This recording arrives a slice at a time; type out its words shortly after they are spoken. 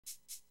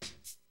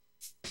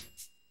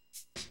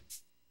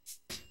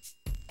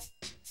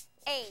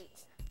8,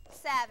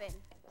 7,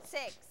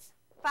 6,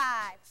 5,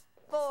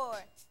 4,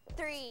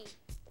 3,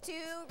 2,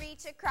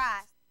 reach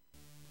across.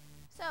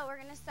 So we're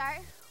going to start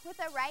with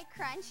a right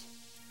crunch.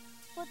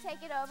 We'll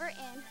take it over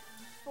in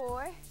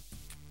 4,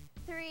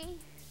 3,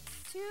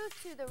 2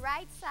 to the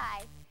right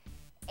side.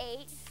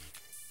 8,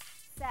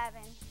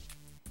 7,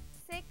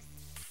 6,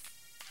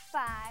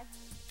 5,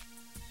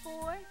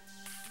 4.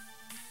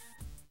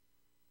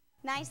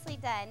 Nicely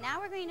done.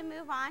 Now we're going to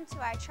move on to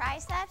our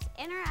triceps,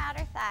 inner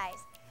outer thighs.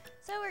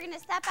 So we're going to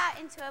step out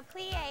into a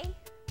plie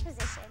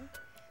position.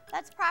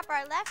 Let's prop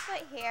our left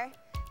foot here.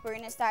 We're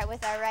going to start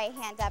with our right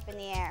hand up in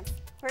the air.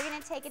 We're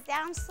going to take it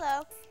down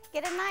slow,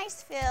 get a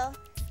nice feel.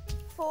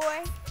 4,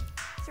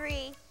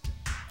 3,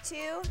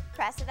 2,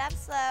 press it up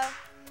slow.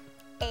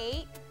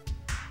 8,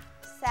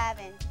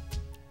 7,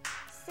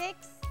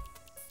 6,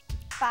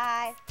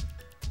 5,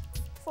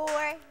 4,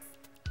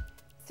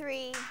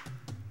 3,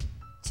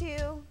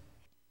 2,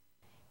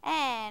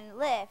 and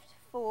lift.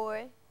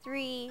 4,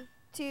 3,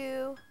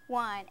 2,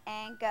 1,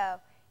 and go.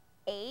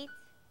 8,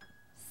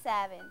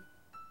 7,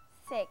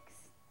 6,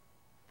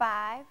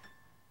 5,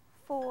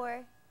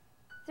 4,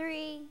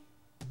 3,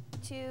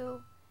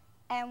 2,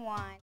 and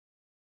 1.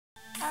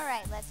 All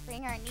right, let's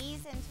bring our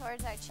knees in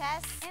towards our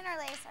chest,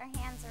 interlace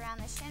our hands around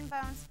the shin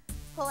bones,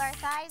 pull our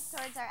thighs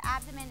towards our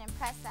abdomen, and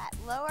press that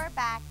lower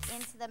back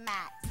into the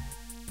mat.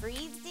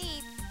 Breathe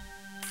deep.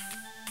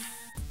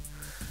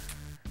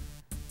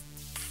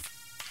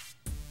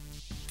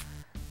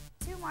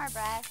 Two more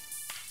breaths.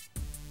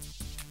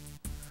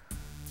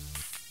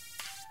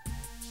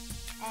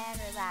 And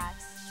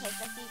relax. Take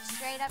the feet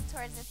straight up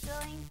towards the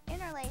ceiling.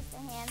 Interlace the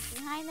hands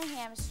behind the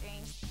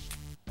hamstrings.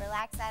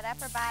 Relax that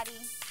upper body.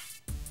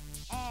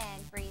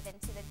 And breathe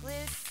into the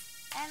glutes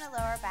and the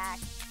lower back.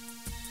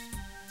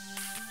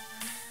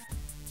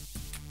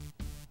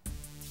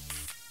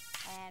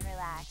 And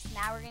relax.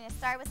 Now we're going to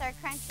start with our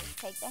crunches.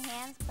 Take the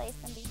hands, place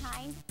them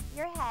behind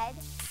your head,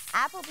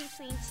 apple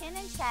between chin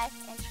and chest,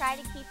 and try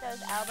to keep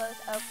those elbows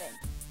open.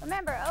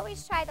 Remember,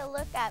 always try to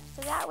look up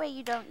so that way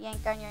you don't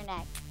yank on your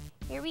neck.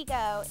 Here we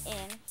go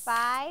in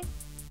 5,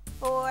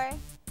 4,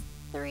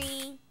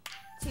 3,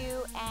 2,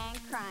 and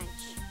crunch.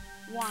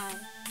 1,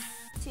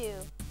 2,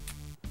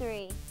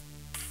 3,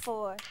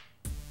 4,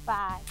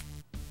 5,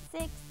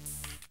 6.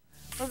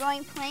 We're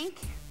going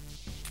plank.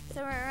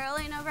 So we're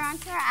rolling over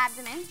onto our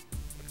abdomen.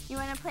 You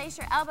want to place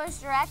your elbows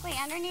directly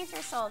underneath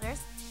your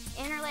shoulders.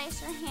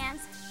 Interlace your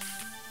hands.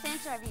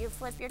 Center of you.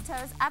 Flip your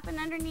toes up and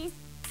underneath.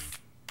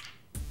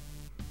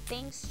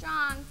 Think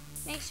strong.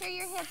 Make sure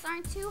your hips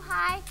aren't too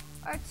high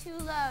or too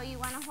low. You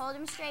want to hold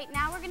them straight.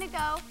 Now we're going to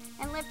go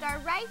and lift our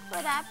right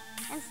foot up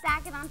and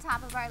stack it on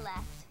top of our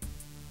left.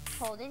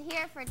 Hold it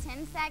here for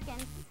 10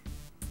 seconds.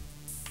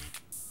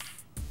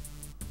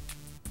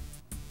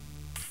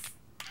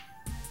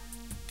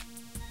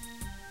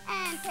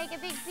 And take a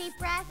big deep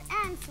breath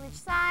and switch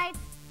sides.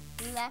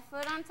 Left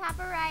foot on top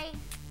of right.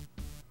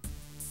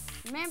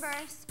 Remember,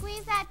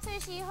 squeeze that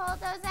tushy,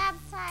 hold those abs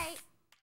tight.